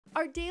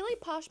Are daily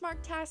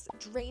Poshmark tasks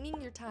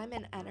draining your time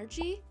and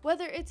energy?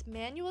 Whether it's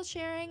manual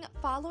sharing,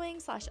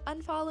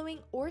 following/unfollowing,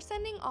 or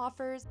sending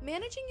offers,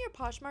 managing your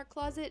Poshmark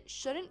closet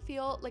shouldn't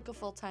feel like a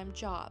full-time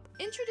job.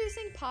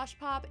 Introducing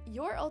PoshPop,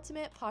 your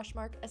ultimate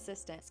Poshmark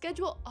assistant.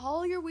 Schedule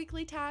all your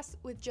weekly tasks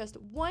with just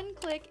one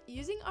click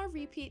using our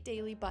repeat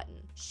daily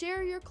button.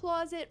 Share your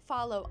closet,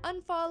 follow,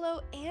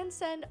 unfollow, and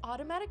send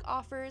automatic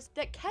offers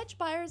that catch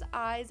buyers'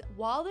 eyes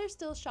while they're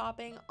still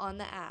shopping on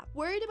the app.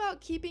 Worried about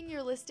keeping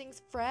your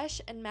listings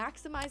fresh and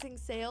maximizing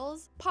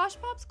sales?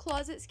 PoshPop's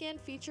Closet Scan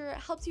feature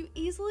helps you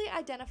easily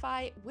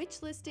identify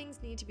which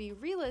listings need to be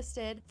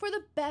relisted for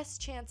the best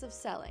chance of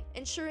selling,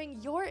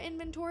 ensuring your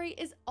inventory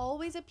is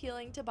always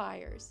appealing to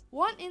buyers.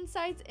 Want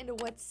insights into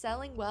what's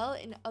selling well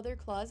in other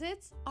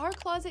closets? Our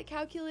closet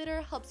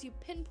calculator helps you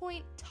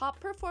pinpoint top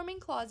performing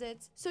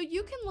closets so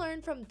you can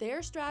learn from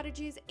their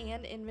strategies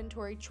and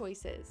inventory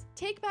choices.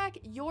 Take back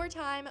your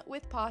time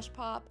with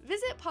PoshPop.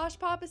 Visit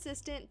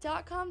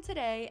PoshPopAssistant.com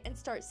today and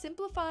start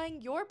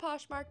simplifying your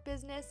Poshmark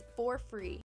business for free.